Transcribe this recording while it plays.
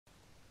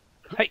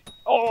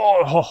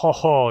Oh, ho, ho,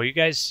 ho. You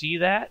guys see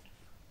that?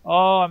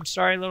 Oh, I'm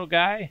sorry, little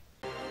guy.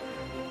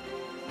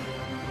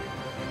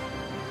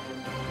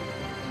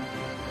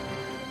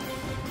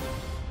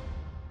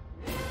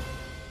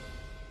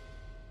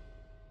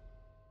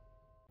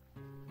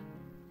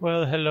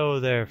 Well,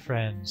 hello there,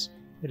 friends.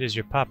 It is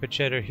your Papa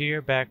Cheddar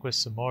here, back with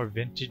some more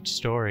vintage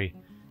story.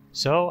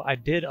 So, I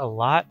did a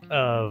lot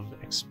of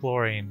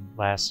exploring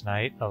last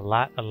night. A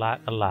lot.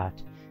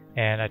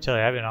 And I tell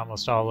you, I've been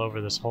almost all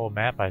over this whole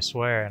map, I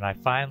swear, and I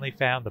finally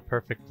found the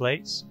perfect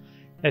place.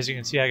 As you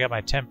can see, I got my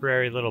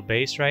temporary little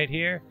base right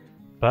here,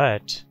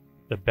 but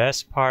the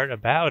best part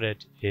about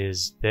it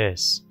is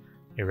this.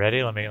 You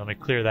ready? Let me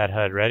clear that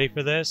HUD. Ready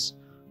for this?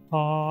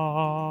 Oh,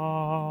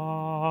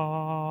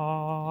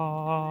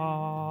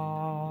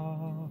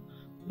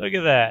 look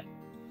at that.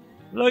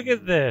 Look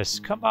at this.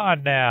 Come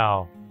on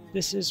now.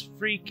 This is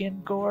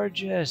freaking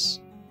gorgeous.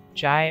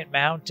 Giant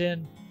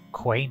mountain.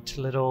 Quaint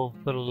little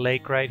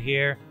lake right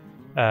here.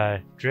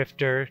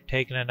 Drifter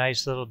taking a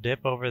nice little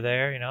dip over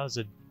there. You know, it's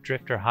a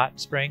Drifter hot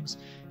springs.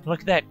 And look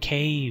at that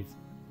cave.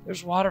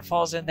 There's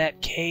waterfalls in that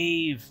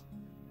cave.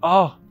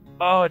 Oh,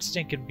 it's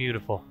stinking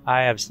beautiful.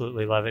 I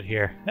absolutely love it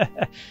here.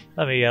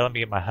 let me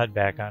get my HUD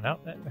back on. Oh,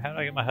 how do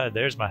I get my HUD?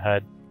 There's my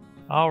HUD.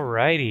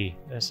 Alrighty.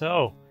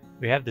 So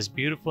we have this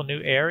beautiful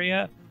new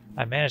area.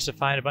 I managed to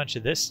find a bunch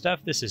of this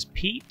stuff. This is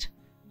peat.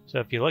 So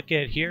if you look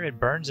at it here,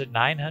 it burns at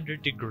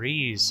 900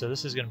 degrees. So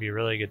this is going to be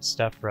really good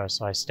stuff for us.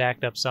 So I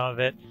stacked up some of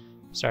it,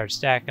 started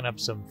stacking up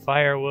some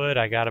firewood.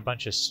 I got a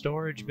bunch of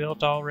storage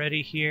built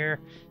already here.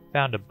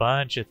 Found a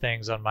bunch of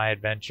things on my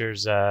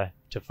adventures to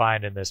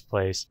find in this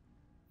place.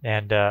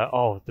 And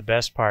oh, the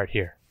best part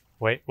here.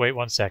 Wait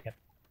 1 second.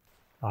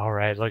 All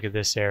right, look at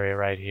this area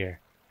right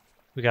here.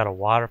 We got a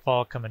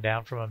waterfall coming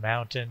down from a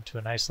mountain to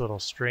a nice little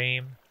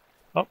stream.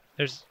 Oh,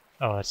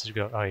 that's a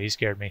goat. Oh, he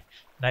scared me.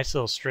 Nice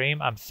little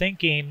stream. I'm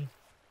thinking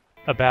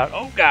about,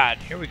 oh God,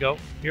 here we go.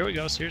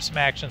 So here's some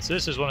action. So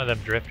this is one of them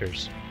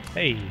drifters.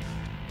 Hey,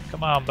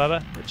 come on,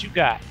 Bubba. What you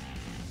got?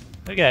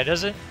 Look at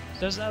it.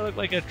 Doesn't that look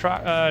like a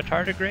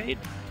tardigrade?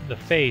 The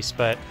face,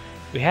 but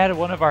we had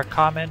one of our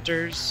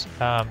commenters.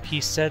 He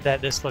said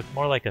that this looked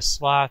more like a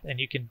sloth, and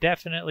you can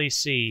definitely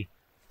see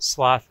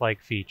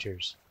sloth-like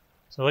features.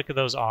 So look at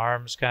those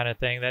arms kind of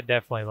thing. That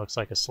definitely looks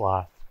like a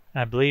sloth.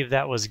 I believe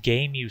that was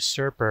Game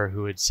Usurper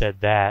who had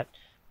said that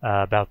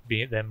about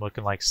them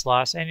looking like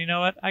sloths. And you know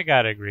what? I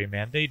gotta agree,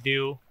 man. They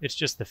do. It's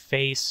just the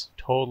face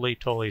totally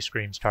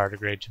screams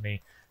tardigrade to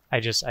me.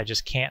 I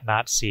just can't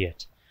not see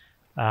it.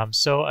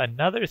 So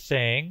another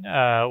thing,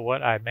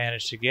 what I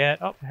managed to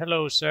get. Oh,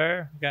 hello,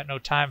 sir. Got no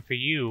time for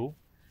you.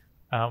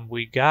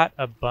 We got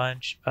a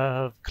bunch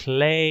of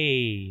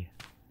clay.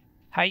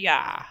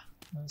 Hiya!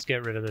 Let's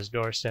get rid of this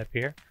doorstep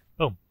here.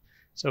 Boom.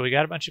 So we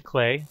got a bunch of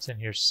clay. It's in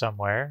here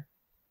somewhere.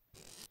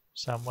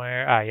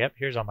 Yep,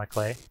 here's all my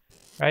clay.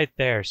 Right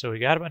there. So we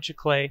got a bunch of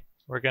clay.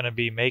 We're going to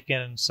be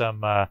making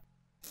some,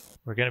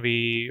 we're going to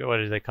be, what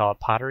do they call it?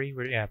 Pottery?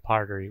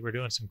 Pottery. We're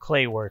doing some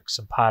clay work,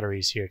 some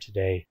potteries here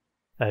today.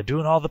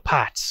 Doing all the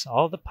pots.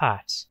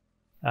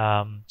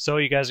 So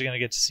you guys are going to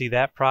get to see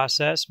that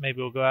process.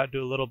 Maybe we'll go out and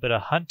do a little bit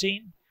of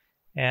hunting.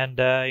 And,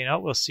 you know,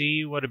 we'll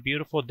see what a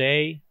beautiful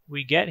day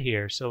we get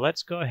here. So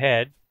let's go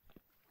ahead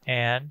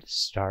and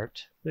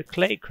start the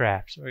clay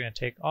craft. So we're going to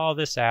take all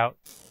this out.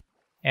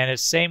 And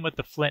it's same with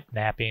the flint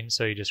knapping.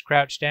 So you just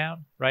crouch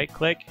down, right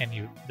click,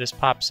 and this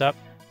pops up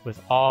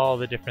with all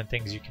the different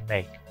things you can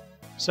make.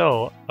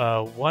 So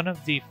one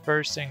of the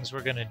first things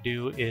we're going to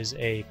do is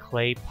a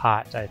clay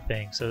pot, I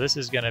think. So this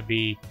is going to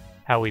be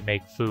how we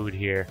make food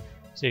here.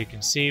 So you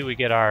can see we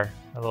get our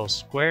little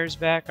squares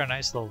back, our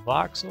nice little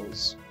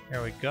voxels.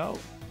 Here we go.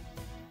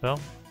 Boom,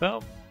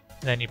 boom.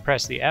 And then you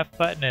press the F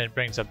button and it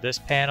brings up this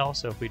panel.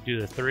 So if we do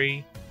the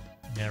 3,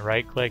 and then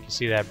right click, you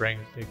see that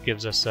it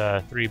gives us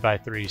a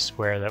 3x3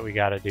 square that we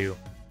got to do.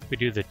 If we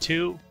do the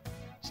 2,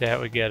 see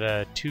how we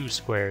get 2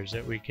 squares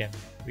that we can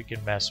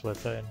mess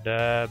with.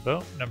 And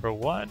boom, number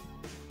 1.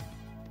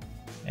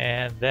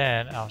 And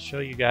then I'll show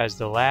you guys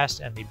the last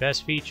and the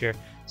best feature.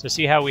 So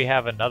see how we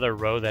have another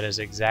row that is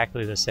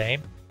exactly the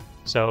same?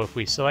 So if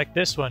we select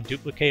this one,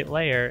 duplicate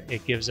layer,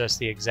 it gives us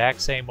the exact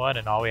same one,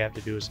 and all we have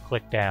to do is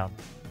click down.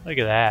 Look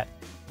at that.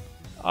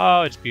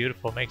 Oh, it's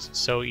beautiful. Makes it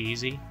so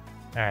easy.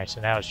 Alright,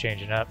 so now it's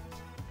changing up.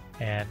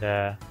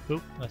 And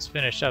let's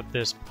finish up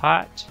this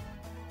pot.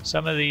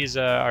 Some of these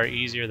are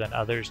easier than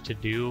others to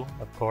do,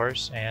 of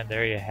course, and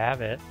there you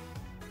have it.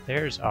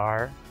 There's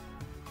our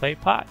clay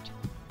pot.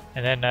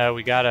 And then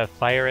we gotta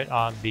fire it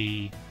on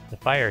the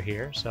fire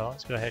here, so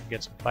let's go ahead and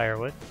get some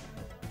firewood.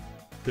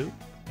 Boop,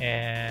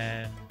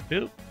 and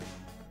boop.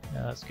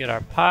 Now let's get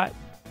our pot.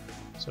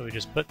 So we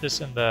just put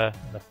this in the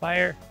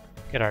fire,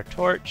 get our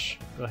torch,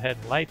 go ahead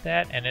and light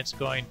that, and it's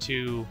going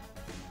to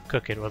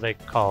cook it. What they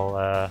call,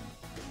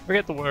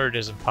 forget the word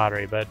is in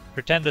pottery, but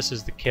pretend this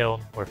is the kiln.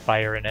 We're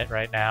firing it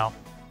right now.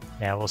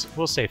 Yeah,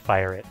 we'll say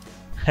fire it.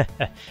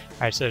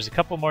 Alright, so there's a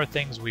couple more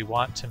things we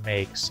want to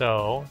make.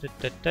 So,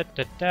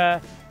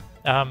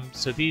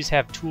 so these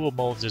have tool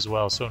molds as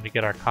well. So when we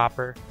get our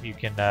copper, you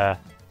can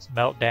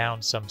melt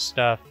down some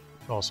stuff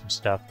well, some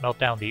stuff, melt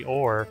down the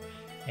ore,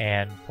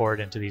 and pour it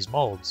into these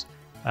molds.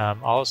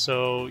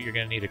 Also, you're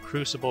going to need a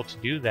crucible to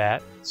do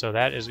that, so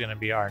that is going to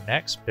be our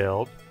next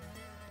build.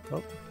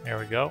 Oh, there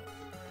we go.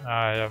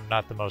 I'm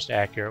not the most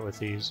accurate with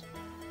these,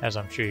 as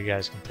I'm sure you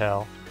guys can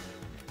tell.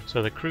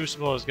 So the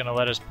crucible is going to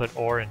let us put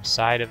ore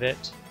inside of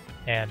it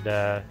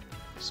and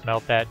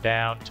smelt that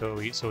down so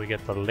we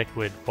get the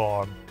liquid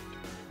form.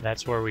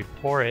 That's where we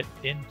pour it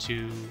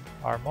into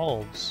our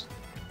molds.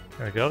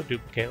 There we go.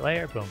 Duplicate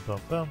layer. Boom,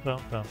 boom, boom,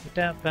 boom, boom.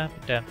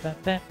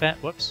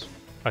 Whoops.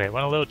 Okay,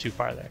 went a little too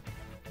far there.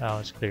 Now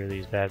let's clear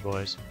these bad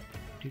boys.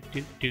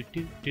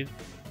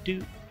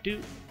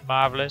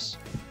 Marvelous.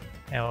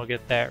 And we'll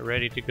get that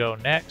ready to go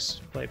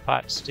next. Clay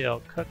pot's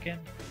still cooking.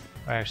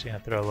 We're actually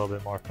going to throw a little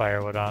bit more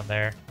firewood on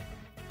there.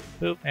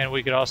 Boop. And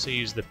we could also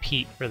use the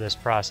peat for this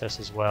process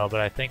as well, but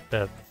I think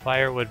the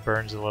firewood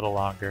burns a little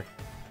longer.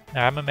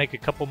 Now I'm going to make a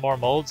couple more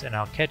molds and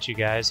I'll catch you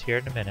guys here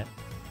in a minute.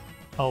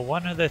 Oh,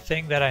 one other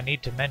thing that I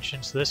need to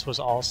mention, so this was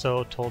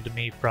also told to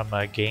me from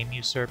a Game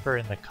Usurper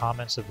in the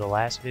comments of the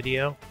last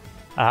video.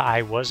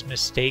 I was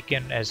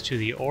mistaken as to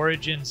the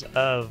origins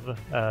of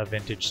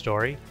Vintage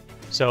Story.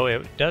 So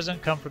it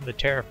doesn't come from the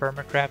Terra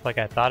Firma Craft like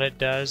I thought it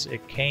does.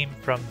 It came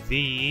from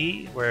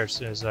the, where it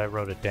says, I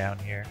wrote it down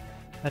here,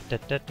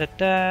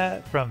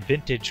 from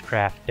Vintage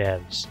Craft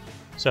devs.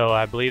 So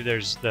I believe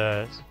there's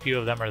a few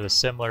of them are the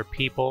similar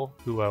people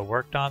who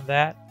worked on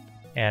that.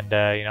 And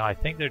you know, I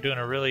think they're doing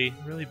a really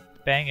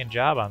banging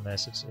job on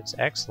this. It's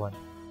excellent.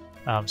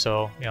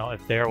 So you know,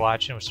 if they're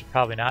watching, which they're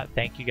probably not,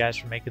 thank you guys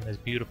for making this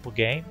beautiful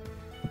game.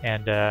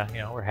 And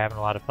you know, we're having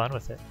a lot of fun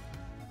with it.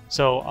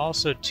 So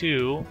also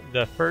too,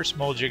 the first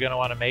molds you're going to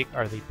want to make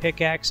are the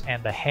pickaxe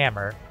and the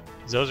hammer.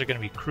 Those are going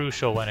to be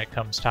crucial when it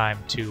comes time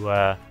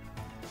to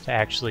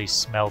actually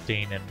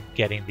smelting and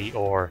getting the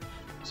ore.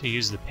 So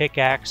use the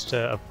pickaxe to,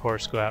 of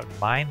course, go out and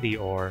mine the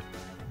ore,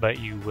 but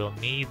you will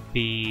need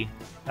the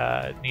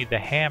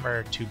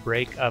hammer to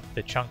break up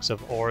the chunks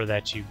of ore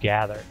that you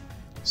gather.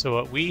 So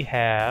what we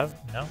have,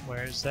 no,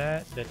 where's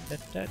that?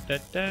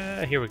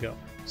 Here we go.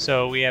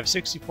 So we have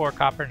 64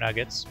 copper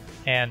nuggets,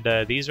 and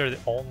these are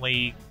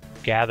only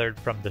gathered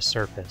from the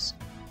surface.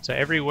 So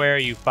everywhere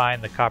you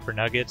find the copper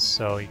nuggets,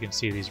 so you can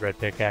see these red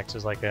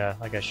pickaxes like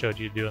I showed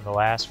you to do in the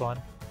last one.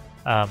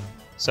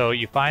 So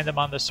you find them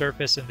on the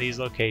surface in these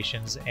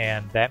locations,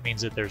 and that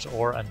means that there's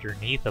ore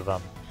underneath of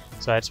them.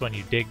 So that's when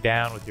you dig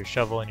down with your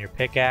shovel and your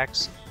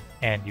pickaxe,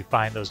 and you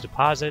find those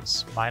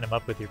deposits, mine them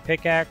up with your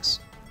pickaxe,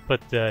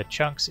 put the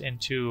chunks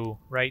into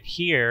right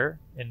here,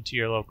 into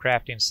your little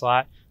crafting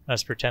slot.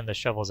 Let's pretend the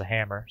shovel's a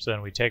hammer. So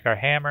then we take our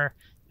hammer,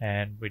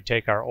 and we'd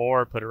take our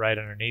ore, put it right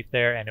underneath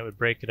there, and it would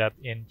break it up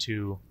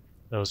into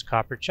those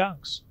copper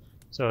chunks.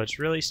 So it's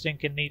really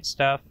stinking neat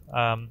stuff.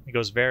 It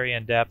goes very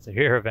in depth.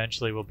 Here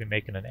eventually we'll be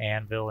making an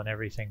anvil and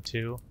everything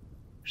too.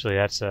 Actually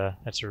that's a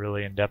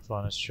really in-depth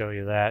one. Let's show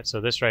you that.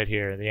 So this right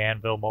here, the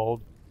anvil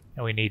mold,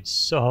 and we need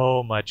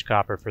so much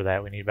copper for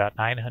that. We need about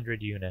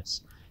 900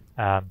 units.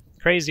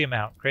 Crazy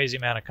amount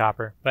of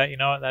copper, but you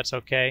know what, that's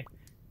okay.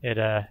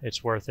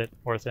 It's worth it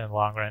in the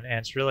long run, and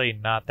it's really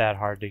not that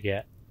hard to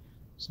get.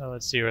 So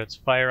let's see, let's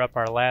fire up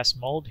our last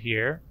mold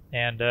here,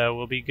 and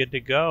we'll be good to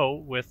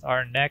go with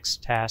our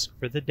next task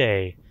for the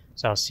day.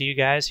 So I'll see you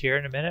guys here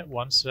in a minute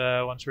once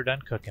we're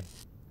done cooking.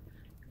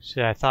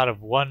 So I thought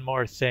of one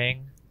more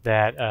thing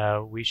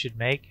that we should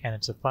make, and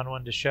it's a fun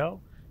one to show.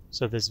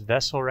 So this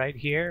vessel right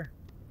here,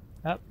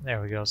 oh,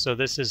 there we go. So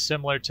this is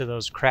similar to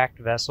those cracked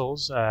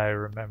vessels. I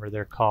remember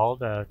they're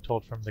called,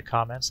 told from the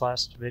comments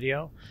last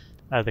video.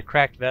 The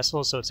cracked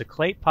vessel, so it's a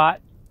clay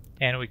pot,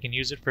 and we can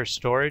use it for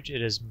storage.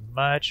 It is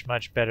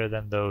much better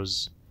than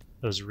those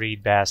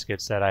reed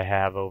baskets that I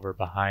have over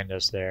behind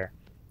us there.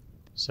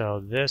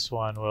 So this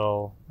one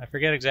will, I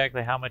forget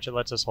exactly how much it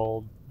lets us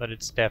hold, but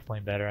it's definitely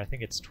better. I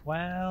think it's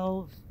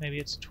 12, maybe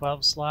it's a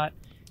 12 slot.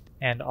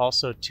 And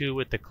also too,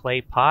 with the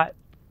clay pot,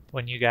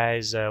 when you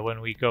guys,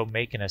 when we go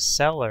making a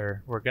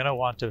cellar, we're gonna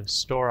want to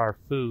store our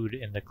food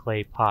in the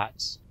clay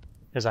pots.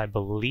 Because I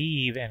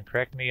believe, and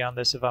correct me on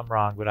this if I'm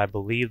wrong, but I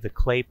believe the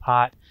clay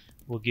pot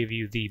will give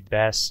you the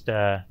best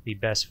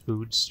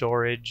food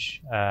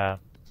storage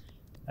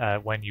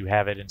when you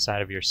have it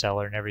inside of your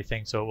cellar and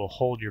everything. So it will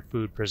hold your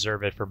food,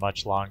 preserve it for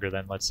much longer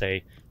than, let's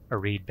say, a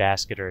reed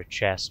basket or a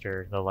chest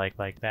or the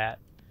like that.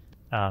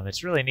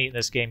 It's really neat in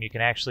this game. You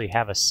can actually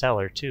have a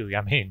cellar too.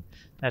 I mean,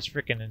 that's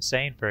freaking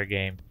insane for a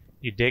game.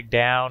 You dig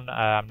down.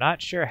 I'm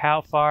not sure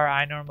how far.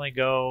 I normally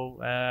go.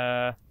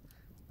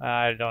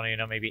 I don't even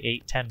know,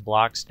 maybe 8-10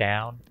 blocks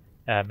down.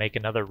 Make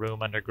another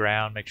room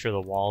underground. Make sure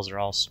the walls are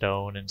all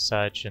stone and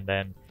such, and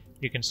then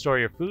you can store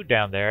your food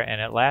down there,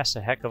 and it lasts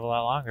a heck of a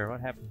lot longer.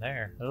 What happened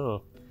there?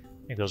 Oh,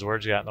 I think those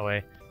words got in the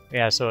way.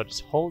 Yeah, so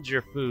it holds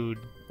your food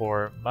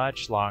for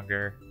much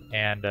longer,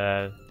 and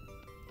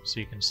so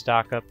you can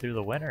stock up through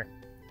the winter.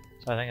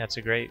 So I think that's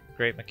a great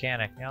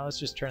mechanic. Now let's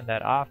just turn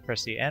that off.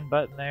 Press the N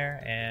button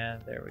there,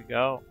 and there we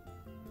go.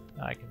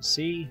 Now I can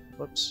see.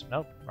 Whoops,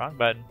 nope, wrong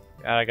button.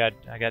 I got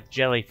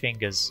jelly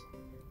fingers.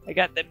 I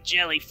got them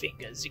jelly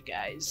fingers, you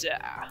guys.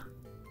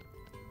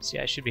 See,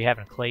 I should be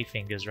having clay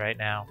fingers right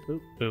now.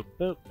 Boop, boop,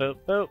 boop, boop,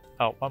 boop.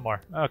 Oh, one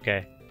more.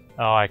 Okay.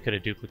 Oh, I could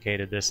have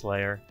duplicated this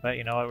layer. But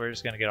you know what? We're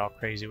just going to get all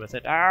crazy with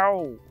it.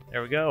 Ow!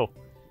 There we go.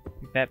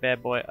 Pick that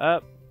bad boy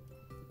up.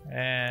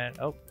 And,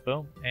 oh,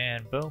 boom,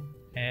 and boom.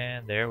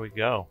 And there we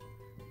go.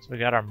 So we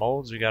got our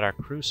molds, we got our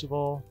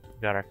crucible,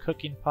 we got our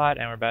cooking pot,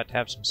 and we're about to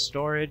have some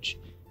storage.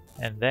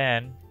 And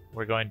then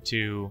we're going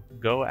to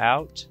go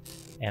out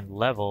and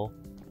level.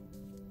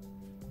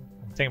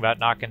 I'm thinking about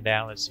knocking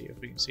down. Let's see if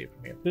we can see it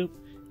from here. Boop.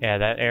 Yeah,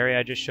 that area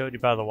I just showed you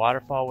by the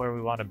waterfall where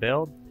we want to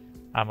build.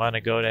 I'm going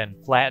to go and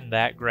flatten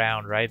that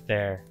ground right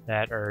there,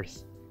 that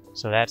earth.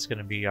 So that's going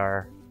to be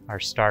our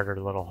starter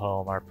little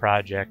home, our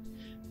project.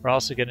 We're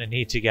also going to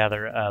need to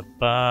gather a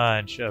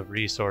bunch of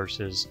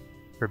resources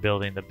for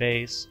building the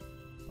base.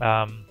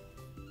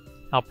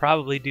 I'll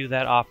probably do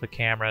that off of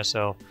camera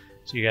so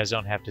you guys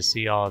don't have to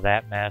see all of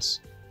that mess.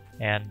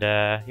 And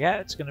yeah,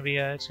 it's going to be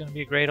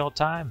a great old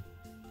time.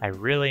 I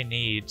really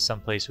need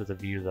someplace with a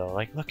view though.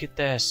 Like, look at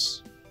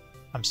this.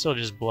 I'm still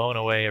just blown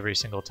away every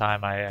single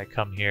time I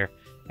come here.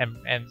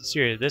 And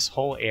seriously, this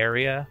whole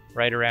area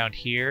right around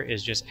here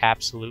is just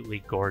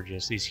absolutely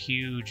gorgeous. These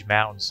huge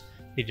mountains,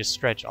 they just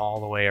stretch all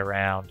the way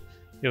around.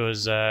 It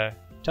was a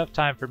tough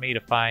time for me to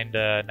find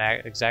an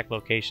exact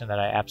location that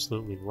I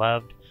absolutely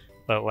loved.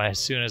 But as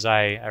soon as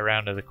I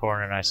rounded the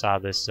corner and I saw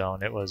this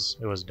zone, it was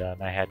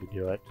done. I had to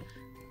do it.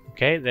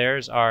 Okay,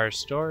 there's our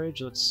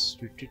storage. Let's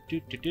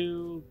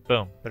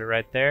boom, put it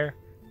right there.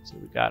 So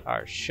we got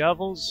our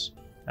shovels.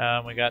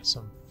 We got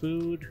some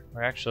food.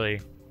 We're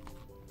actually,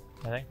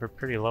 I think we're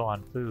pretty low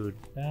on food.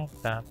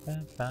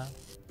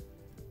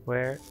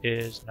 Where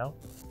is, nope.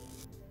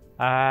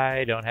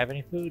 I don't have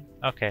any food.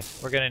 Okay,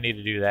 we're gonna need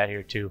to do that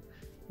here too.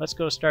 Let's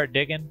go start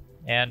digging,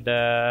 and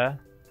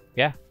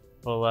yeah,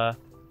 we'll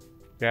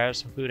grab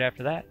some food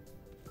after that.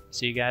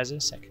 See you guys in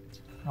a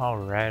second. All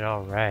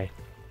right.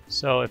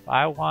 So if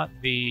I want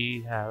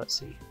the, let's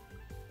see,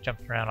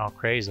 jumped around all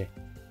crazy.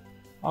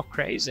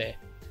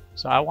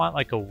 So I want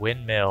like a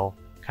windmill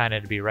kind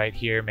of to be right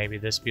here. Maybe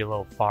this be a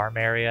little farm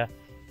area.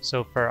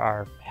 So for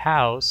our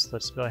house,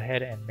 let's go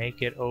ahead and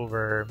make it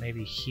over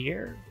maybe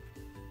here.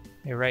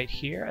 Maybe right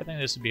here. I think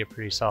this would be a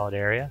pretty solid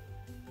area.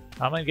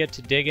 I'm gonna get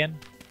to digging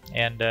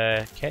and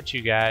catch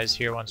you guys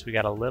here once we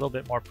got a little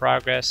bit more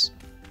progress,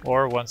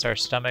 or once our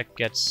stomach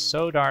gets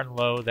so darn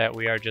low that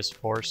we are just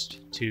forced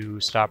to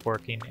stop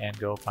working and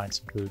go find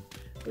some food.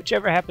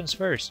 Whichever happens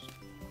first.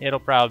 It'll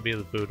probably be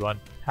the food one.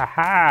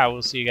 Haha,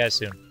 we'll see you guys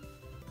soon.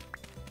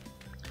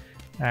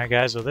 Alright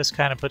guys, well this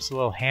kind of puts a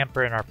little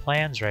hamper in our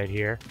plans right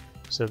here.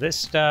 So this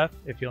stuff,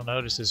 if you'll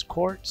notice, is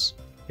quartz.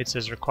 It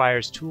says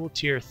requires tool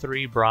tier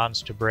 3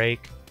 bronze to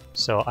break.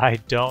 So I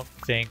don't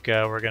think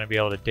we're going to be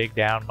able to dig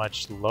down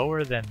much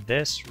lower than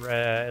this,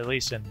 at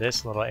least in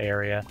this little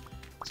area.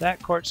 So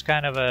that quartz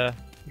kind of a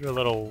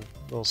little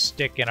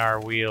stick in our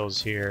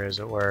wheels here, as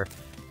it were.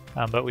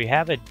 But we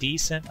have a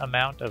decent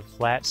amount of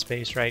flat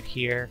space right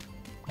here,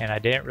 and I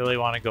didn't really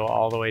want to go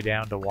all the way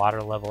down to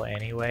water level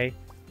anyway.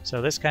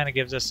 So this kind of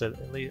gives us a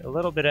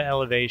little bit of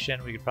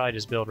elevation. We could probably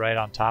just build right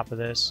on top of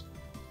this.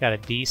 Got a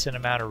decent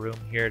amount of room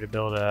here to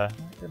build a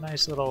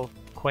nice little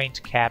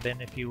quaint cabin,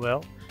 if you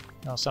will.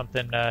 You know,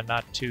 something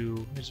not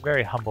too, it's a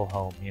very humble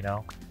home, you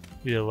know.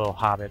 Do a little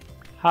hobbit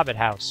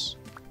house.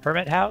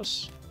 Hermit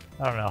house?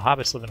 I don't know,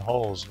 hobbits live in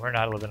holes. We're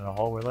not living in a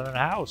hole, we're living in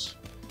a house.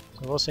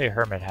 So we'll say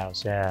hermit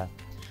house, yeah.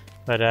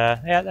 But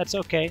yeah, that's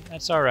okay,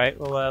 that's alright.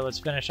 Well, let's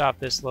finish off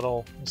this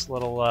little,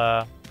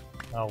 oh,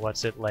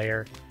 what's it,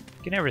 layer.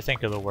 I can never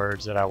think of the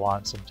words that I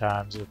want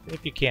sometimes,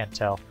 if you can't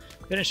tell.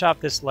 Finish off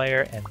this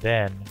layer, and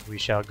then we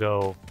shall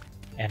go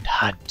and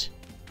hunt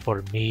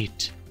for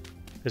meat.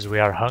 Because we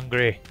are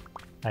hungry.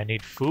 I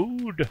need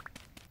food.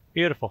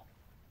 Beautiful.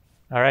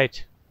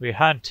 Alright, we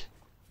hunt.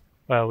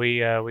 Well, we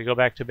go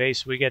back to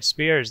base, we get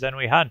spears, then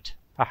we hunt.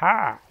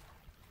 Haha!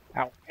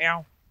 Ow,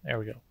 ow. There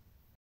we go.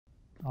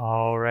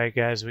 Alright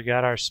guys, we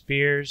got our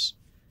spears.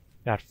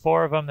 Got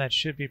 4 of them, that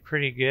should be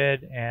pretty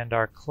good. And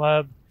our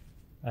club,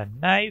 a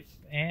knife,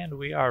 and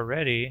we are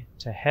ready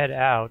to head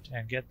out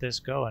and get this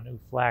going. Ooh,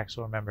 flax,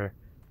 we'll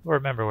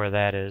remember where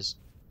that is.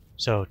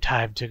 So,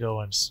 time to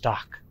go and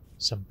stalk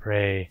some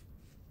prey.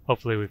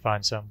 Hopefully we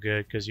find something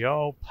good, because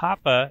yo,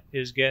 Papa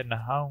is getting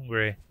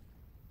hungry.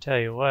 Tell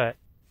you what,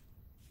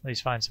 at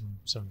least find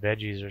some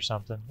veggies or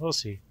something. We'll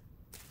see.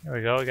 There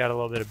we go, we got a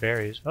little bit of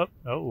berries.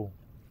 Oh,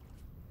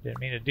 didn't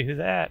mean to do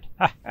that.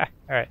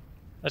 Alright,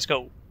 let's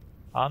go.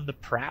 On the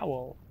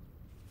prowl.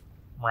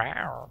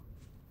 Meow.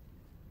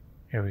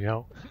 Here we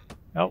go.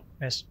 Oh,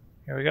 missed.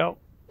 Here we go.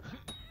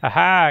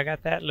 Haha, I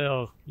got that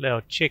little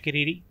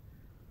chickadee.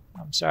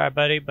 I'm sorry,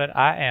 buddy, but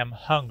I am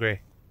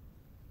hungry.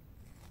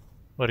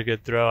 What a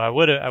good throw. I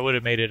would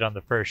have made it on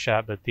the first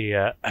shot, but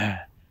the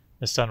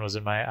sun was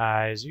in my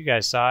eyes. You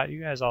guys saw it.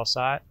 You guys all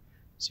saw it.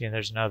 See, and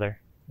there's another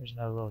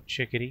little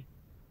chickadee.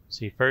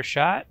 See, first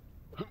shot.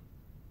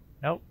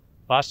 Nope.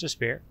 Lost a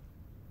spear.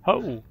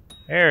 Oh,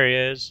 there he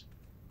is.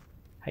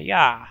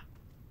 Hiya.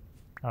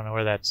 I don't know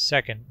where that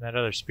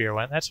other spear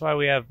went. That's why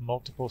we have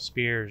multiple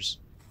spears.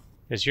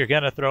 Because you're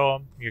going to throw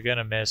them, you're going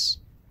to miss.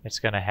 It's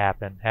gonna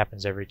happen.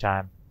 Happens every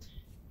time.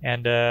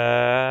 And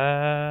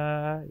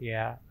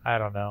yeah, I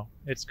don't know.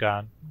 It's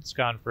gone. It's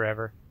gone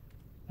forever.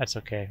 That's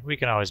okay. We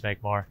can always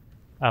make more.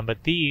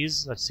 But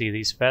these, let's see,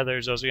 these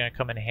feathers, those are gonna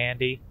come in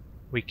handy.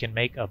 We can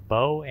make a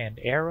bow and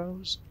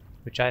arrows,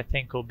 which I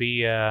think will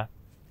be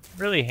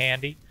really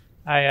handy.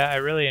 I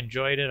really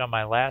enjoyed it on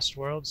my last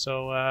world,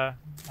 so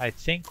I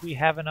think we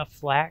have enough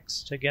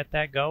flax to get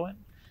that going.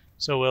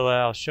 So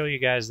I'll show you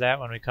guys that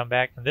when we come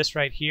back. And this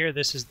right here,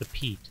 this is the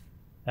peat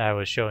that I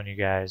was showing you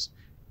guys.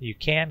 You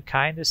can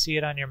kind of see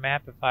it on your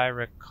map if I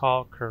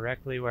recall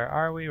correctly. Where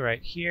are we?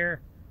 Right here.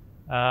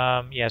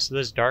 Yeah, so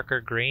this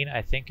darker green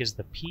I think is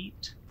the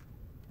peat.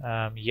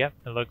 Yep,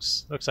 it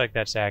looks like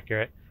that's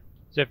accurate.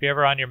 So if you're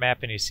ever on your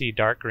map and you see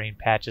dark green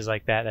patches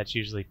like that, that's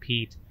usually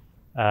peat.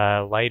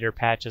 Lighter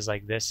patches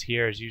like this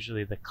here is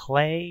usually the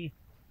clay.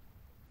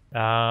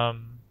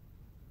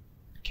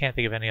 Can't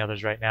think of any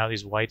others right now.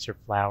 These whites are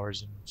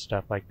flowers and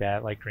stuff like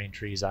that, like green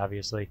trees,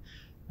 obviously.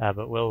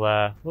 But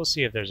we'll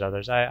see if there's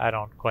others. I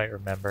don't quite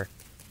remember.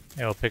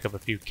 Maybe we'll pick up a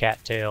few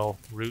cattail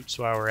roots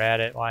while we're at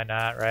it. Why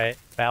not, right?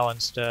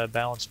 Balanced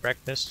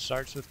breakfast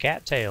starts with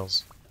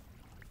cattails.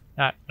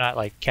 Not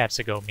like cats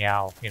that go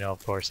meow. You know,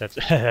 of course,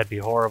 that'd be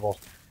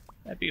horrible.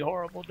 That'd be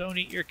horrible. Don't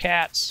eat your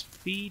cats.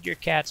 Feed your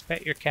cats,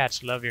 pet your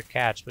cats, love your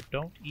cats, but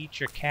don't eat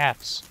your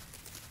cats.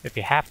 If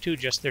you have to,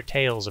 just their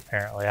tails,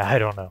 apparently. I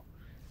don't know.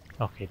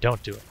 Okay,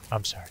 don't do it.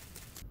 I'm sorry.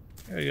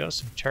 There we go,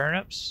 some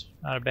turnips.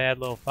 Not a bad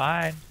little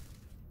find.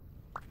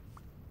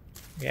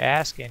 You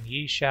ask and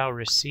ye shall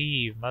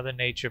receive. Mother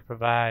Nature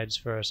provides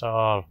for us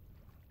all.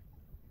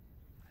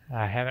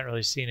 I haven't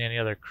really seen any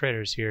other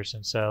critters here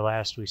since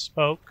last we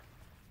spoke.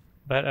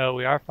 But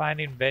we are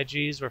finding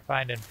veggies, we're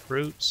finding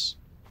fruits.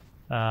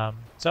 So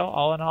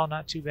all in all,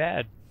 not too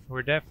bad.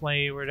 We're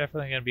definitely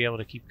going to be able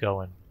to keep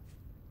going.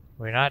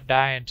 We're not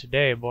dying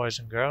today, boys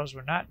and girls.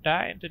 We're not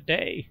dying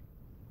today.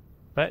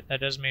 But that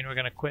doesn't mean we're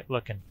going to quit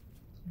looking.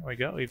 There we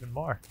go, even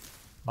more.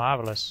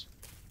 Marvelous.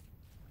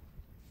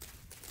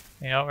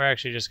 You know, we're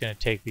actually just going to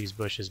take these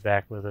bushes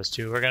back with us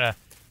too. We're going to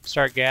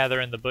start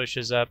gathering the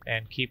bushes up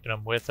and keeping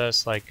them with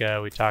us like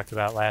we talked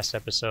about last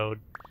episode.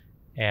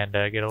 And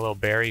get a little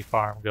berry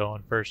farm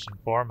going first and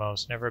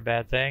foremost. Never a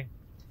bad thing.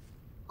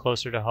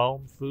 Closer to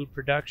home, food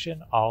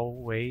production,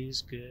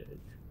 always good.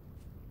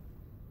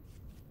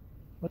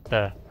 What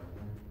the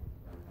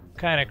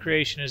kind of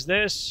creation is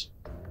this?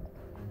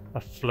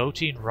 A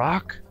floating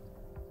rock?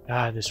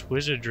 Ah, this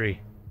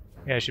wizardry.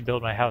 Yeah, I should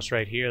build my house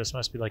right here. This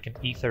must be like an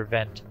ether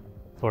vent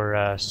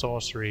for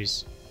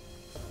sorceries.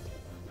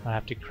 I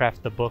have to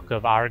craft the Book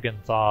of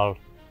Argenthal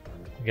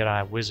and get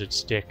on a wizard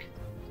stick.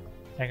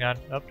 Hang on.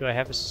 Oh, do I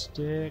have a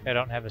stick? I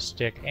don't have a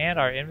stick. And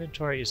our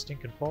inventory is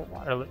stinking full.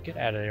 Water, get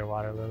out of there,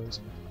 water lilies.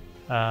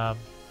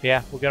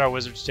 Yeah, we'll get our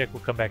wizard stick.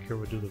 We'll come back here.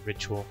 We'll do the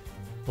ritual.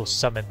 We'll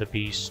summon the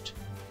beast.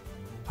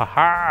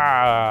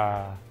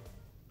 Haha!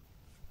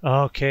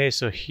 Okay,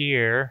 so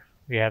here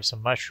we have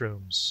some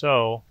mushrooms.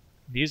 So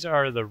these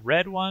are the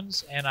red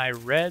ones, and I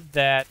read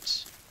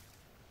that,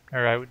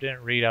 or I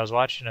didn't read, I was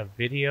watching a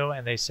video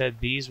and they said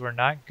these were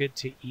not good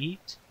to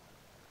eat.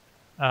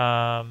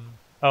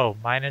 Oh,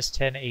 minus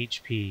 10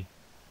 HP.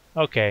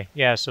 Okay,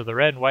 yeah, so the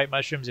red and white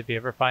mushrooms, if you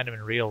ever find them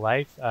in real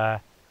life,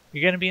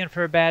 you're going to be in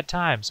for a bad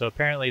time. So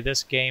apparently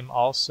this game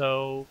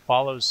also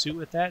follows suit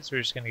with that, so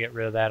we're just going to get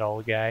rid of that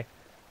old guy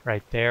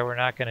right there. We're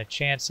not going to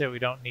chance it. We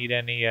don't need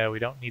any, we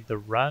don't need the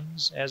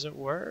runs, as it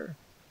were.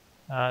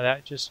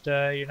 That just,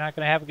 you're not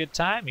going to have a good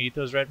time. You eat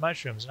those red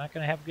mushrooms, you're not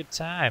going to have a good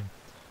time.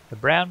 The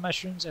brown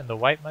mushrooms and the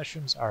white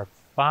mushrooms are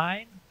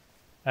fine.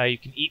 You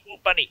can eat, oh,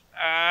 bunny.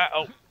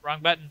 Oh,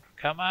 wrong button.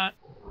 Come on.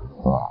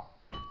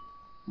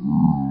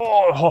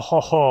 Oh, ho, ho,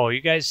 ho.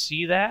 You guys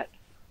see that?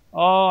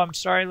 Oh, I'm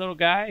sorry, little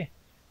guy.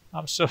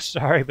 I'm so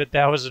sorry, but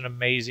that was an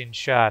amazing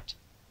shot.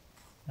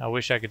 I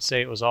wish I could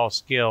say it was all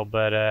skill,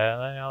 but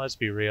let's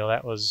be real.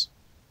 That was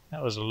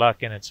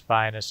luck in its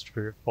finest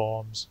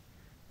forms.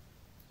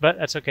 But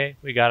that's okay.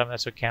 We got him.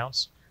 That's what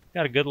counts.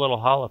 Got a good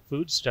little haul of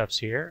foodstuffs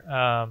here.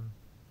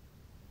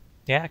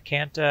 Yeah,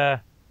 can't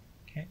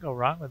go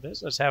wrong with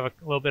this. Let's have a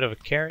little bit of a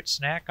carrot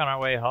snack on our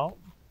way home.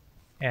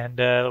 And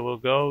we'll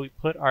go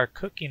put our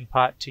cooking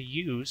pot to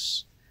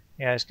use.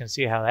 You guys can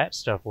see how that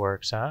stuff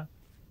works, huh?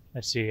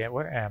 Let's see.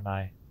 Where am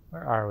I?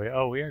 Where are we?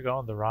 Oh, we are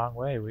going the wrong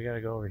way. We got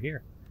to go over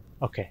here.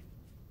 Okay.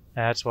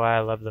 That's why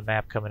I love the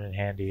map coming in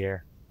handy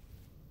here.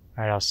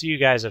 All right, I'll see you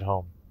guys at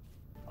home.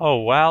 Oh,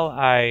 while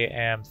I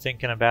am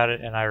thinking about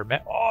it and I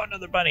remember... Oh,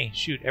 another bunny!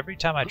 Shoot, every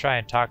time I try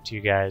and talk to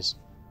you guys,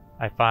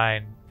 I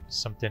find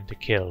something to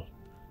kill.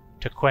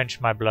 To quench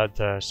my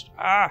bloodthirst.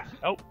 Ah!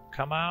 Oh,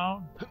 come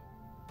on.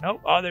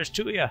 Nope. Oh, there's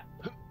two of you.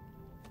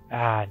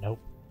 Ah, nope.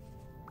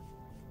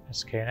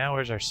 That's okay. Now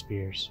where's our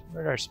spears?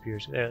 Where are our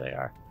spears? There they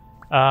are.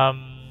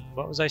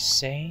 What was I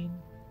saying?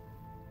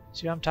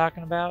 See what I'm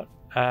talking about?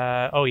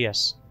 Oh,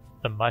 yes.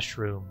 The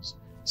mushrooms.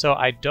 So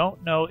I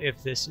don't know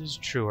if this is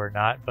true or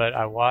not, but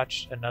I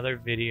watched another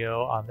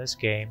video on this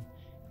game,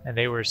 and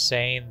they were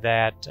saying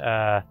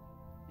that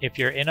if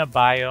you're in a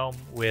biome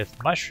with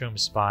mushroom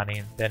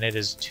spawning, then it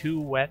is too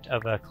wet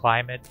of a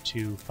climate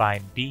to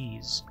find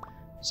bees.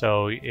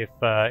 So if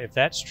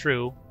that's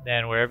true,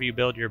 then wherever you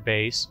build your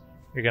base,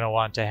 you're going to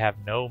want to have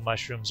no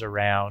mushrooms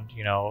around,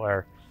 you know,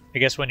 or I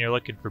guess when you're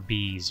looking for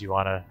bees, you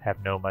want to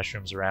have no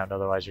mushrooms around,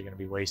 otherwise you're going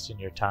to be wasting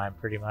your time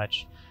pretty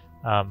much.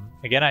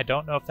 Again, I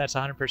don't know if that's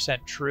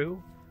 100%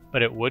 true,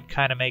 but it would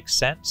kind of make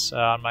sense.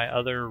 On my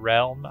other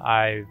realm,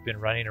 I've been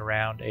running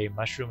around a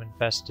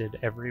mushroom-infested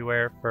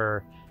everywhere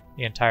for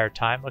the entire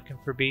time looking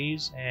for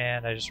bees,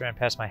 and I just ran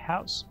past my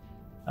house,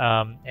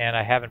 and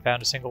I haven't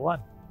found a single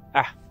one.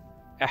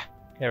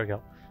 There we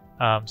go.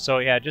 So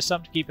yeah, just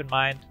something to keep in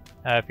mind.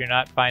 If you're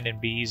not finding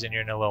bees and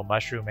you're in a little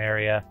mushroom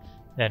area,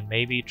 then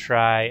maybe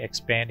try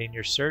expanding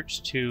your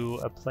search to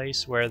a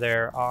place where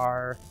there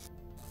are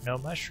no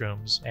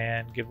mushrooms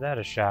and give that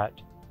a shot.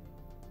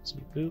 Let's see,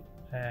 boop,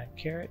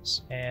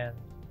 carrots, and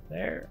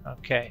there.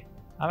 Okay,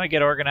 I'm gonna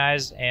get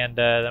organized, and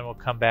then we'll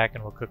come back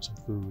and we'll cook some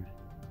food.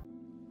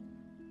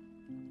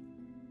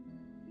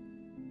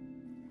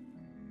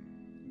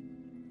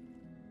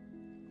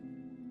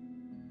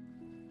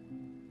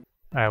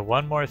 Alright,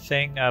 one more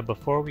thing.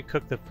 Before we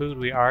cook the food,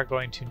 we are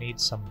going to need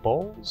some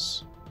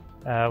bowls.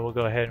 We'll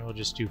go ahead and we'll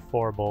just do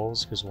 4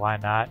 bowls, because why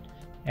not?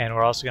 And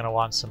we're also going to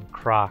want some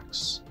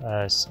crocks.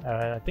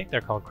 I think they're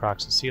called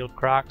crocks, the sealed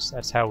crocks.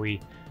 That's how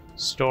we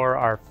store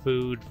our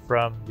food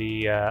from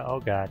the,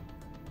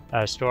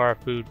 store our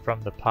food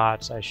from the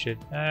pots. Oh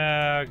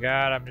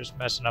god, I'm just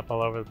messing up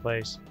all over the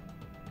place.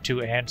 Too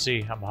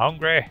antsy. I'm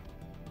hungry.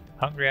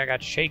 I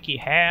got shaky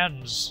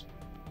hands.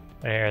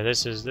 There,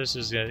 this is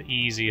the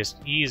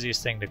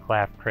easiest thing to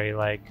craft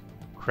clay-like.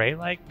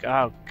 Clay-like?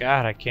 Oh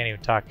god, I can't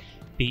even talk.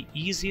 The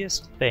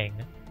easiest thing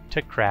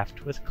to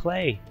craft with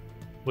clay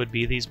would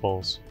be these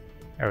bowls.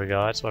 There we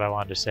go, that's what I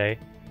wanted to say.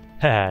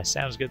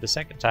 Sounds good the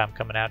second time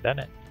coming out, doesn't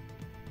it?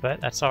 But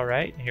that's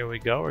alright, here we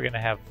go. We're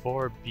gonna have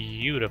 4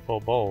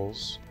 beautiful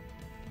bowls.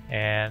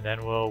 And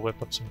then we'll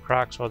whip up some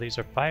crocks while these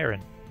are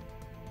firing.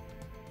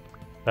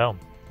 Boom.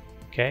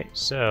 Okay,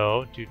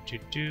 so,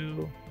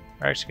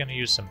 we're actually going to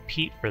use some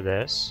peat for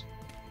this,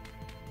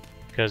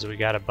 because we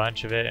got a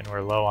bunch of it and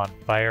we're low on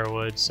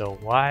firewood, so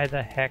why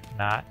the heck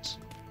not?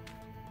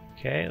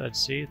 Okay, let's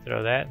see,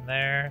 throw that in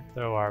there,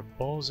 throw our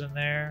bowls in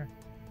there,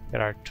 get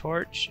our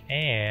torch,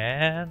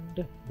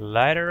 and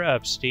light her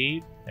up,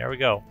 Steve. There we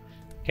go.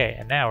 Okay,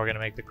 and now we're going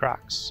to make the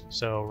crocks.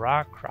 So,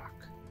 raw crock.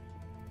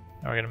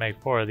 And we're going to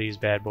make 4 of these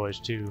bad boys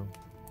too.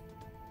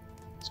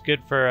 It's good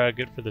for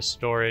the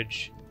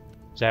storage,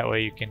 so that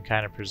way you can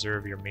kind of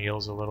preserve your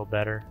meals a little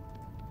better.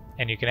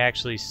 And you can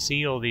actually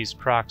seal these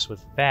crocks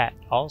with fat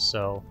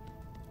also,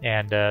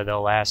 and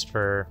they'll last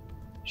for,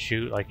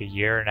 shoot, like 1.5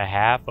 years,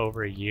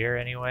 over 1 year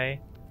anyway.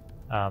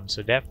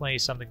 So definitely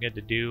something good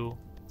to do.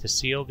 To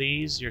seal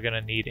these, you're going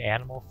to need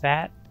animal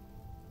fat.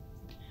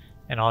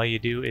 And all you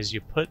do is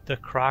you put the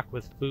crock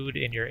with food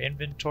in your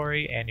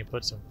inventory, and you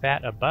put some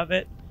fat above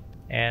it,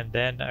 and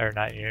then, or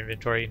not in your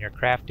inventory, in your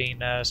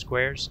crafting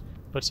squares,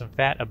 put some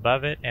fat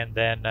above it, and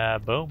then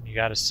boom, you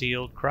got a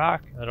sealed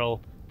crock.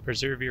 It'll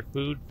preserve your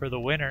food for the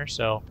winter,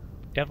 so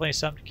definitely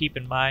something to keep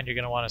in mind. You're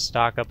going to want to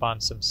stock up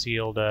on some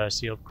sealed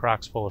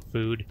crocks full of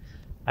food.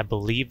 I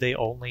believe they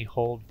only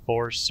hold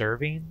 4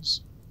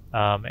 servings,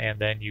 and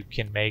then you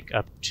can make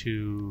up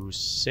to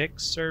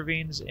 6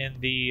 servings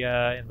in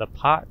the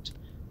pot.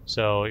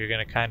 So you're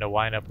going to kind of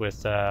wind up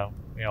with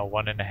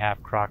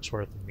 1.5 crocks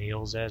worth of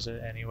meals as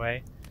it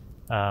anyway.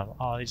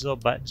 All these little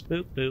buttons,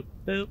 boop, boop,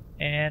 boop,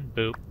 and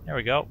boop. There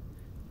we go.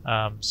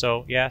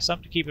 So yeah,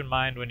 something to keep in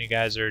mind when you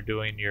guys are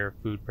doing your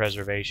food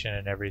preservation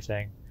and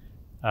everything.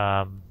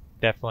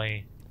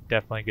 Definitely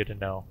good to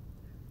know.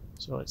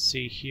 So let's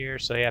see here.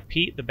 So yeah,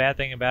 peat, the bad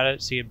thing about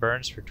it, see, it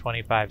burns for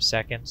 25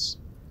 seconds.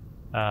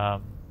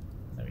 Let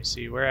me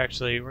see,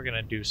 we're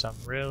gonna do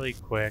something really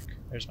quick.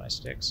 There's my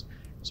sticks.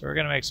 So we're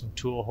gonna make some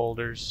tool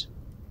holders,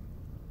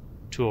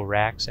 tool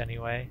racks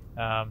anyway,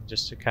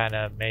 just to kind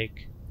of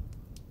make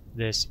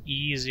this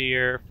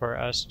easier for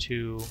us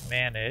to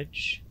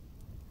manage.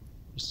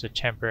 Just a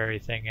temporary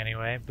thing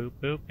anyway. Boop,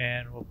 boop.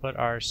 And we'll put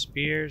our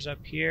spears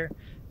up here.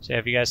 So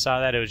if you guys saw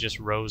that, it was just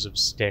rows of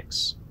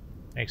sticks.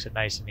 Makes it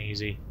nice and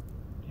easy.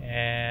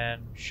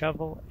 And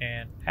shovel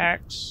and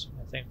axe.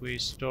 I think we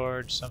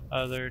stored some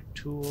other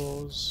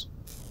tools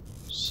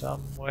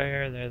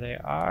somewhere. There they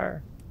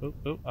are. Boop,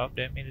 boop. Oh,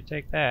 didn't mean to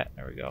take that.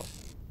 There we go.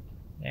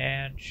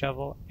 And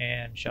shovel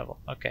and shovel.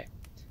 Okay.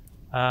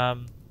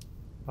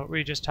 What were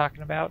you just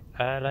talking about?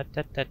 The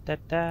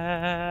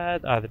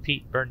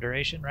peat burn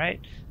duration, right?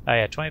 Oh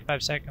yeah,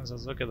 25 seconds.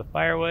 Let's look at the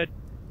firewood.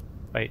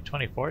 Wait,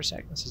 24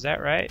 seconds, is that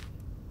right?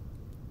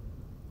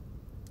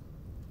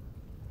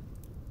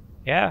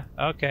 Yeah,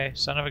 okay,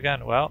 son of a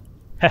gun. Well,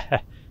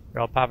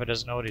 your old papa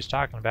doesn't know what he's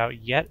talking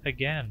about yet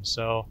again.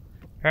 So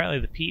apparently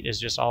the peat is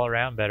just all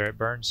around better. It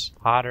burns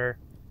hotter,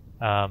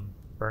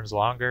 burns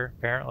longer,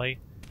 apparently.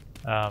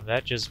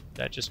 That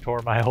just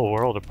tore my whole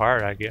world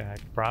apart, I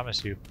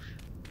promise you.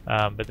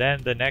 But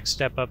then the next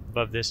step up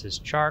above this is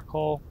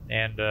charcoal,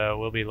 and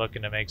we'll be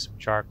looking to make some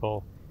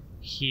charcoal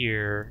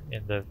here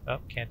in the... Oh,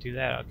 can't do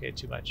that. Okay,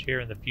 too much. Here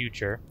in the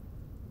future.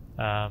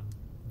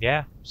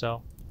 Yeah,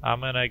 so I'm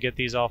going to get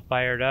these all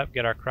fired up,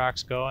 get our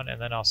crocs going, and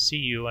then I'll see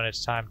you when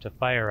it's time to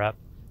fire up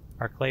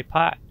our clay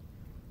pot.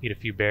 Eat a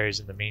few berries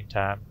in the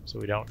meantime so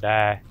we don't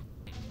die.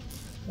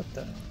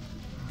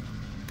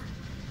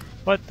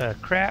 What the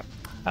crap?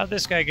 How'd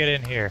this guy get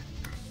in here?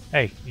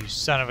 Hey, you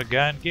son of a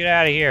gun, get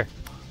out of here.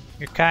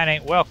 Your kind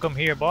ain't welcome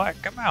here, boy.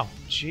 Come on.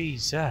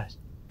 Jesus.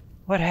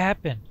 What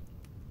happened?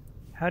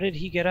 How did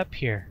he get up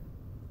here?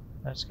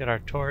 Let's get our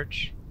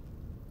torch.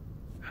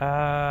 Look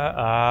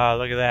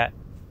at that.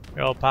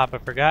 Your old papa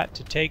forgot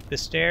to take the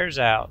stairs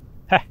out.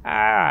 Ha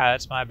ha!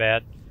 That's my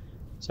bad.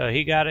 So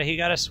he got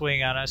a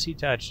swing on us. He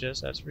touched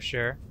us, that's for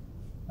sure.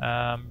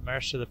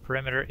 Rest of the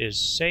perimeter is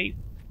safe.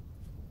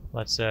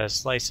 Let's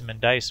slice him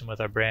and dice him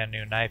with our brand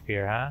new knife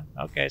here, huh?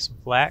 Okay, some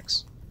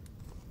flax.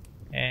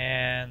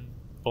 And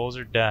bowls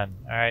are done.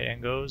 Alright,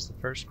 and goes the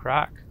first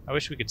crock. I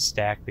wish we could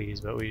stack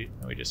these, but we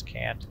just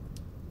can't.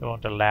 They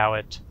won't allow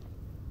it.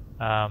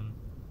 Oh,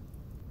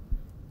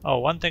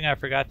 one thing I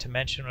forgot to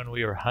mention when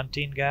we were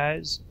hunting,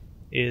 guys,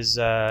 is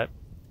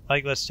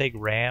like let's take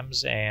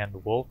rams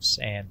and wolves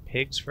and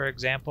pigs, for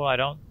example. I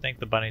don't think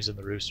the bunnies and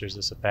the roosters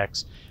this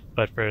affects,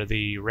 but for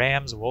the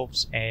rams,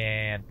 wolves,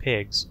 and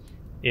pigs,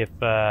 if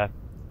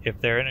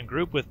they're in a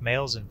group with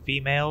males and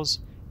females,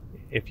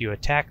 if you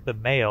attack the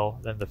male,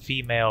 then the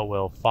female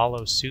will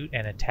follow suit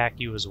and attack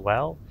you as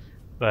well.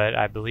 But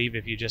I believe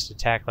if you just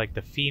attack like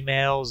the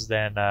females,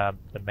 then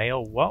the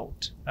male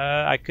won't.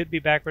 I could be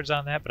backwards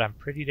on that, but I'm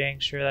pretty dang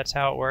sure that's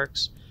how it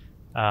works.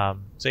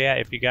 So yeah,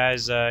 if you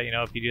guys,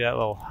 if you do that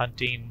little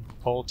hunting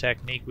pole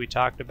technique we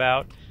talked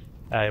about,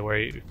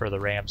 for the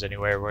rams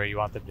anyway, where you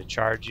want them to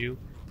charge you,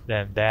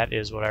 then that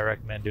is what I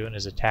recommend doing,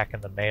 is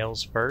attacking the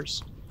males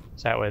first.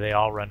 So that way they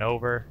all run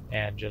over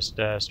and just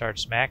start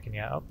smacking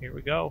you. Oh, here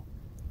we go.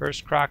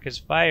 First crock is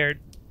fired.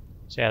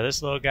 So yeah,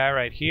 this little guy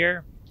right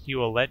here, he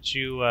will let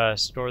you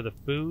store the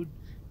food,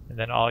 and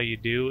then all you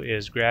do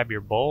is grab your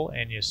bowl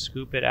and you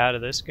scoop it out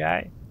of this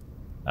guy.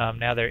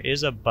 Now there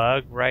is a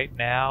bug right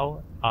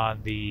now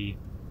on the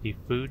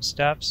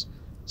foodstuffs.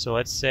 So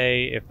let's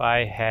say if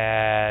I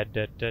had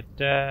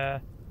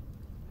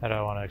how do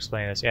I want to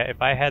explain this? Yeah,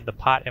 if I had the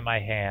pot in my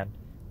hand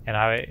and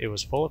it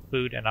was full of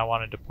food and I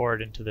wanted to pour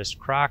it into this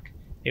crock,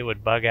 it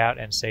would bug out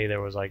and say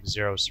there was like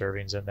 0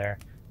 servings in there.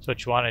 So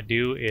what you want to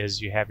do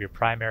is you have your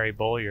primary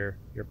bowl, your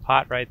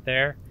pot right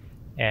there,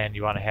 and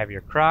you want to have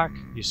your crock.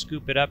 You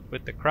scoop it up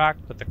with the crock,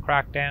 put the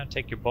crock down,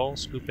 take your bowl,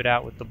 scoop it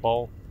out with the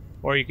bowl,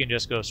 or you can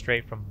just go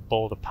straight from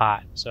bowl to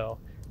pot. So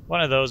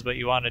one of those, but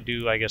you want to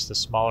do, I guess, the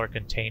smaller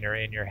container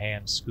in your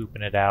hand,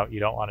 scooping it out. You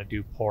don't want to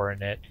do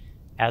pouring it.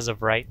 As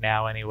of right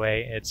now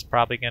anyway, it's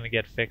probably going to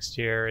get fixed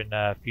here in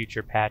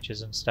future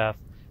patches and stuff,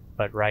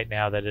 but right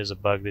now that is a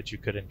bug that you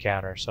could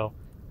encounter. So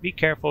be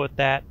careful with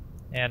that,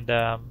 and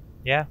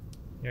yeah,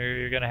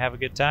 you're going to have a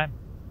good time.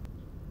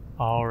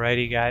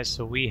 Alrighty guys,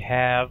 so we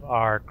have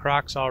our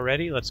crocks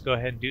already. Let's go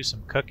ahead and do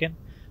some cooking.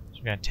 So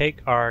we're going to take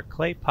our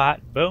clay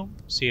pot, boom,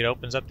 see it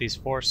opens up these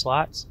 4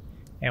 slots,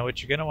 and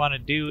what you're going to want to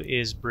do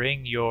is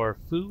bring your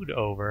food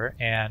over.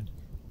 And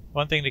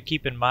one thing to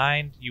keep in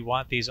mind, you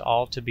want these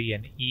all to be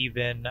in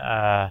even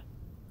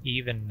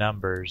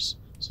numbers.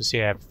 So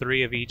see, I have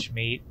 3 of each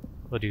meat.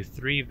 We'll do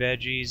 3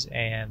 veggies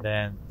and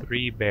then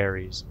 3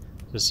 berries.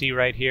 So see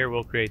right here,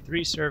 we'll create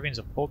 3 servings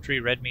of poultry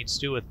red meat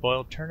stew with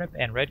boiled turnip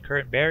and red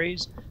currant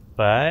berries.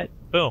 But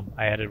boom,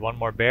 I added 1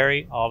 more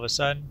berry. All of a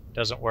sudden,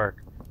 doesn't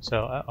work.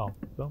 So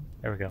boom,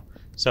 there we go.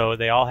 So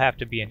they all have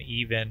to be in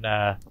even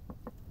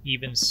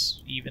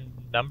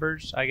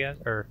numbers, I guess,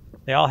 or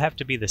they all have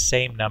to be the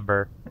same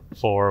number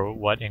for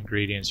what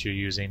ingredients you're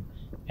using.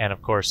 And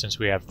of course, since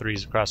we have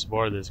 3s across the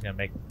board, this is going to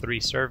make 3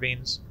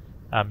 servings.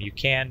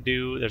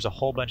 There's a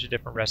whole bunch of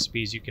different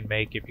recipes you can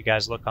make. If you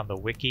guys look on the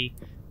wiki,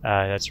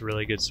 that's a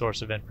really good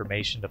source of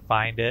information to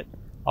find it.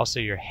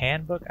 Also, your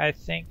handbook, I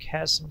think,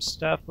 has some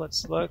stuff.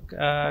 Let's look.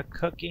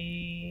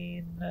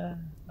 Cooking.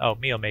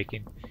 Meal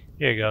making.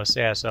 Here you go. So,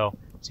 yeah,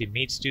 see,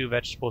 meat stew,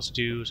 vegetable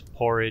stews,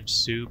 porridge,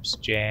 soups,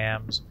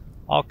 jams,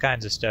 all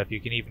kinds of stuff. You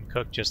can even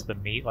cook just the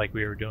meat like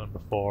we were doing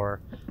before.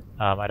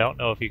 I don't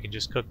know if you can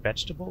just cook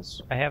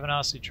vegetables. I haven't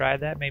honestly tried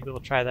that. Maybe we'll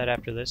try that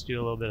after this, do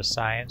a little bit of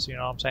science, you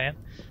know what I'm saying?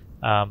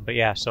 But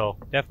yeah, so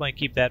definitely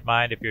keep that in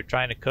mind. If you're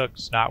trying to cook,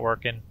 it's not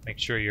working, make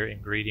sure your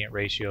ingredient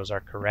ratios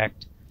are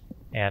correct.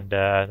 And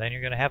then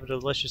you're going to have a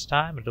delicious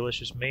time, a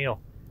delicious meal.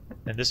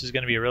 And this is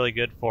going to be really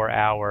good for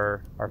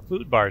our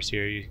food bars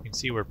here. You can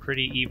see we're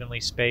pretty evenly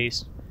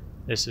spaced.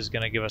 This is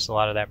going to give us a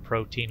lot of that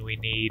protein we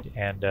need,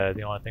 and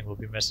the only thing we'll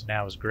be missing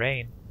now is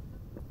grain.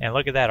 And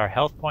look at that, our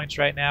health points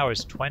right now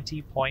is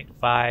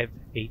 20.5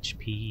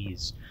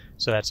 HPs.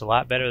 So that's a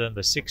lot better than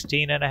the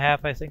 16.5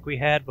 I think we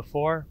had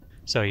before.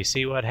 So you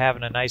see what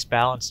having a nice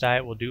balanced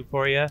diet will do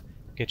for you.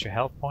 Get your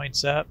health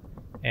points up,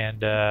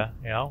 and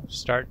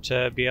start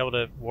to be able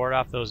to ward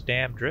off those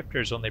damn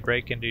drifters when they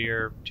break into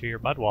your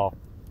mud wall.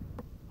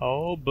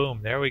 Oh,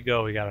 boom, there we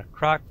go. We got a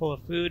crock full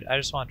of food. I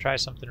just want to try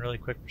something really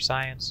quick for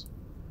science.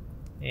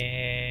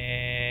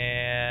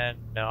 And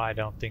no, I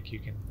don't think you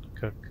can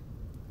cook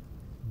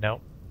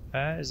Nope.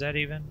 Is that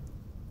even?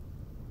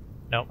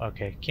 Nope.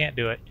 Okay, can't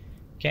do it.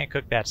 Can't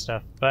cook that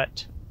stuff.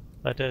 But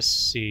let us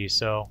see.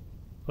 So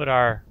put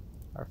our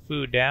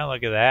food down.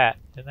 Look at that.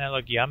 Doesn't that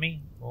look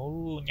yummy?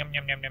 Ooh, yum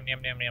yum yum yum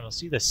yum yum yum.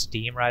 See the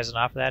steam rising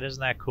off of that?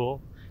 Isn't that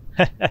cool?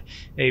 It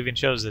even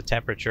shows the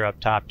temperature up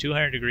top,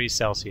 200 degrees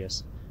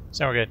Celsius.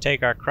 So we're going to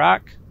take our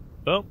crock,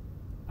 boom,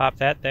 pop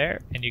that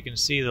there, and you can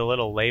see the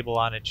little label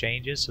on it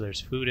changes, so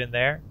there's food in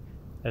there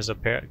as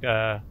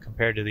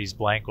compared to these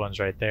blank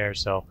ones right there.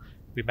 So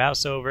we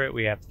mouse over it,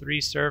 we have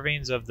 3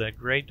 servings of the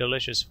great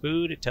delicious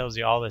food. It tells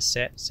you all the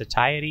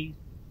satiety,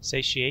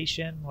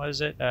 satiation, what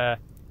is it?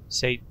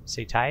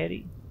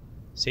 Satiety?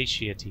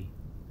 Satiety.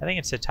 I think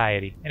it's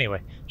satiety. Anyway,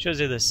 shows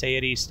you the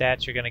satiety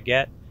stats you're going to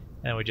get.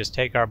 And we just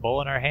take our bowl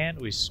in our hand,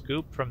 we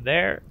scoop from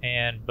there,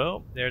 and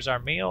boom, there's our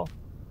meal.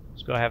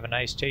 Let's go have a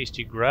nice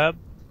tasty grub.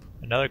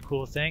 Another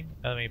cool thing,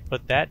 let me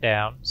put that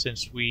down.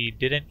 Since we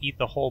didn't eat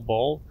the whole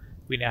bowl,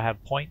 we now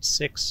have 0.6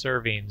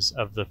 servings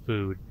of the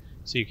food.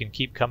 So you can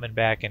keep coming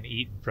back and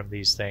eating from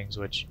these things,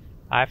 which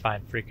I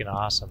find freaking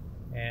awesome.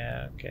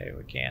 Yeah, okay,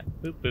 we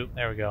can't. Boop, boop,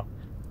 there we go.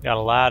 Got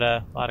a lot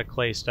of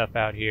clay stuff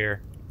out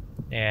here.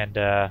 And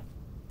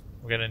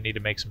we're going to need to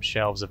make some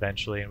shelves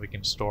eventually, and we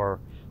can store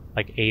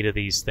like 8 of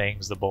these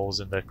things, the bowls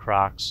and the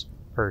crocks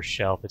per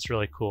shelf. It's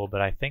really cool, but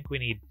I think we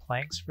need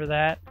planks for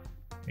that.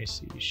 Let me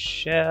see,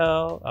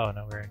 shelf. Oh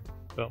no, we're in,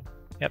 boom.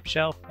 Yep,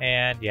 shelf,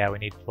 and yeah, we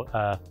need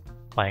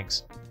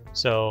planks.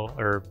 So,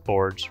 or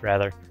boards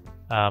rather.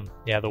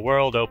 Yeah, the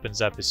world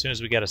opens up as soon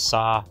as we get a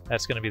saw.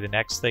 That's going to be the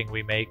next thing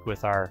we make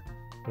with our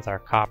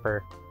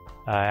copper.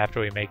 After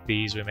we make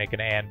these, we make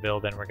an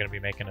anvil. Then we're going to be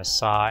making a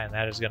saw, and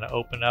that is going to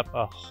open up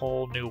a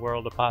whole new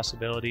world of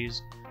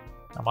possibilities.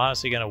 I'm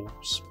honestly going to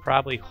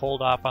probably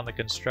hold off on the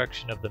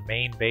construction of the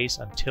main base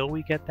until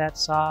we get that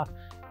saw,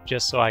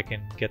 just so I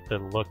can get the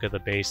look of the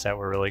base that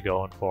we're really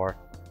going for.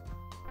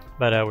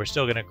 But we're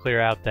still going to clear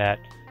out that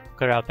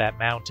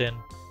mountain.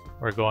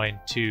 We're going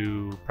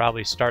to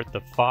probably start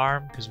the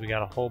farm because we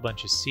got a whole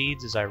bunch of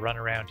seeds as I run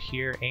around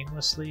here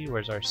aimlessly.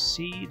 Where's our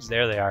seeds?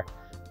 There they are.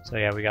 So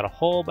yeah, we got a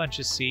whole bunch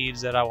of seeds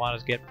that I want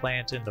to get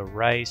planted. The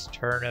rice,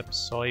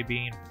 turnips,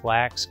 soybean,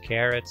 flax,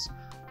 carrots.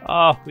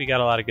 Oh, we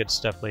got a lot of good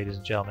stuff, ladies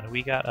and gentlemen.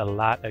 We got a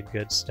lot of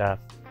good stuff.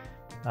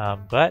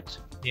 But,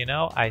 you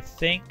know, I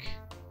think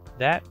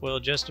that will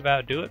just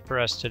about do it for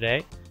us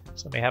today.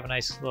 So let me have a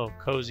nice little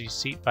cozy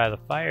seat by the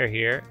fire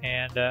here.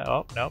 And,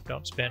 oh, nope,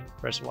 don't spin.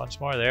 Press it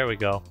once more. There we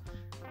go.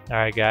 All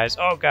right, guys.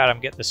 Oh, God, I'm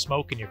getting the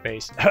smoke in your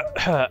face.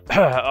 Oh,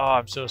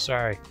 I'm so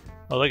sorry.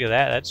 Oh, look at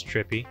that. That's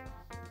trippy.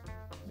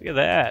 Look at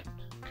that.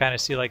 Kind of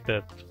see, like,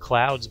 the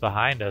clouds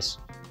behind us.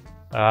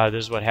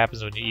 This is what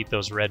happens when you eat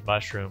those red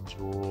mushrooms.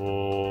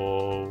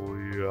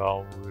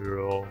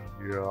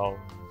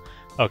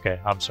 Okay,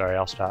 I'm sorry,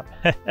 I'll stop.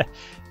 But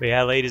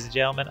yeah, ladies and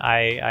gentlemen,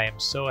 I am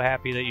so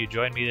happy that you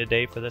joined me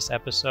today for this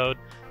episode.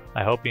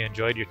 I hope you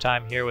enjoyed your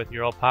time here with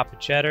your old Papa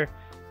Cheddar,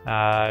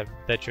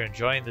 that you're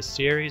enjoying the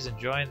series,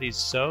 enjoying these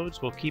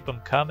sods. We'll keep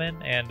them coming,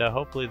 and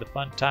hopefully the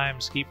fun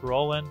times keep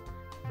rolling.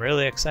 I'm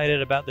really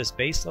excited about this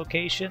base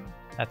location.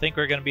 I think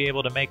we're going to be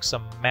able to make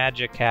some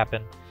magic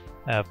happen.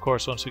 Of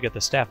course, once we get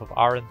the Staff of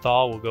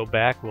Arenthal, we'll go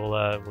back,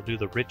 we'll do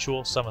the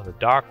ritual, summon the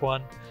Dark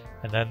One,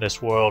 and then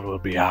this world will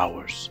be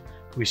ours.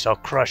 We shall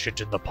crush it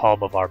in the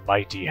palm of our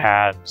mighty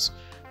hands.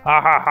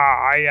 Ha ha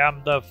ha, I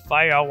am the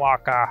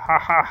Firewalker, ha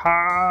ha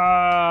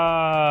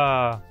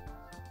ha!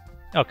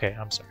 Okay,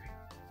 I'm sorry.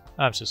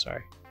 I'm so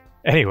sorry.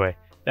 Anyway,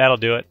 that'll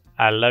do it.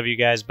 I love you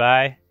guys,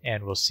 bye,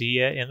 and we'll see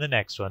you in the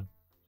next one.